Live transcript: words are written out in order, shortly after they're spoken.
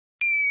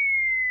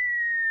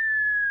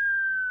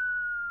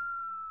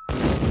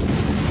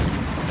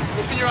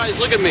your eyes,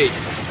 look at me.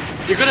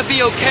 You're gonna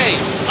be okay.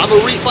 I'm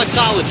a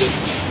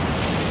reflexologist.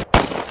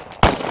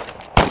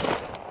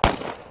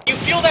 You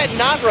feel that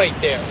knot right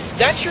there?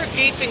 That's your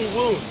gaping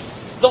wound.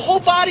 The whole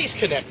body's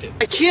connected.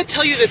 I can't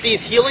tell you that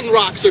these healing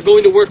rocks are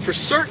going to work for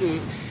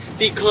certain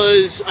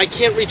because I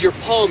can't read your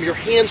palm. Your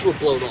hands were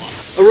blown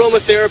off.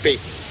 Aromatherapy.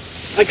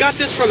 I got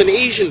this from an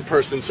Asian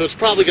person, so it's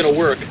probably going to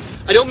work.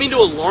 I don't mean to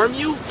alarm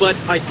you, but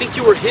I think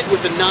you were hit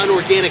with a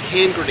non-organic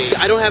hand grenade.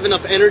 I don't have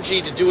enough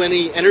energy to do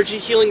any energy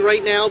healing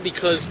right now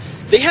because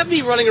they have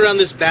me running around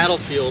this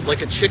battlefield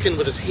like a chicken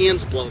with his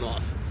hands blown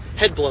off.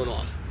 Head blown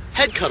off.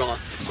 Head cut off.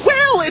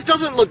 Well, it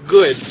doesn't look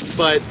good,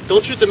 but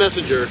don't shoot the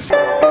messenger.